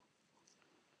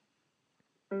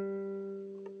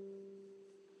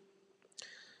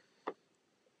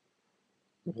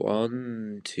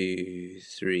1, 2,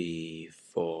 3,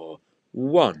 4,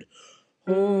 1.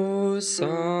 O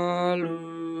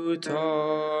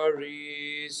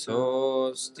salutaris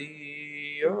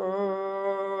hostia.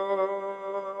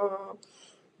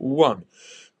 1.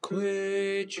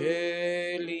 Que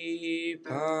celi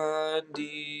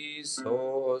pandis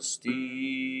hostium.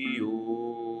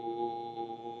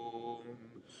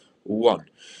 1.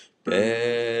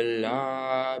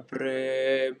 Bella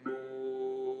premunt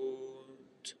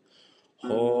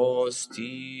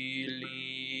hostilia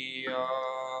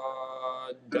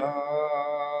darober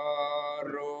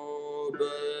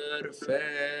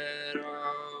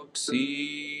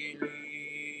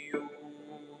feraxilium.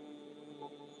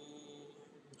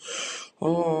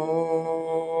 Amen.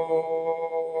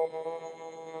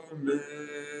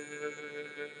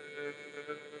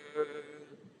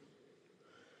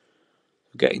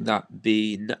 Getting that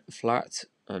B flat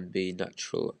and B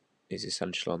natural is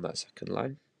essential on that second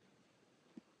line.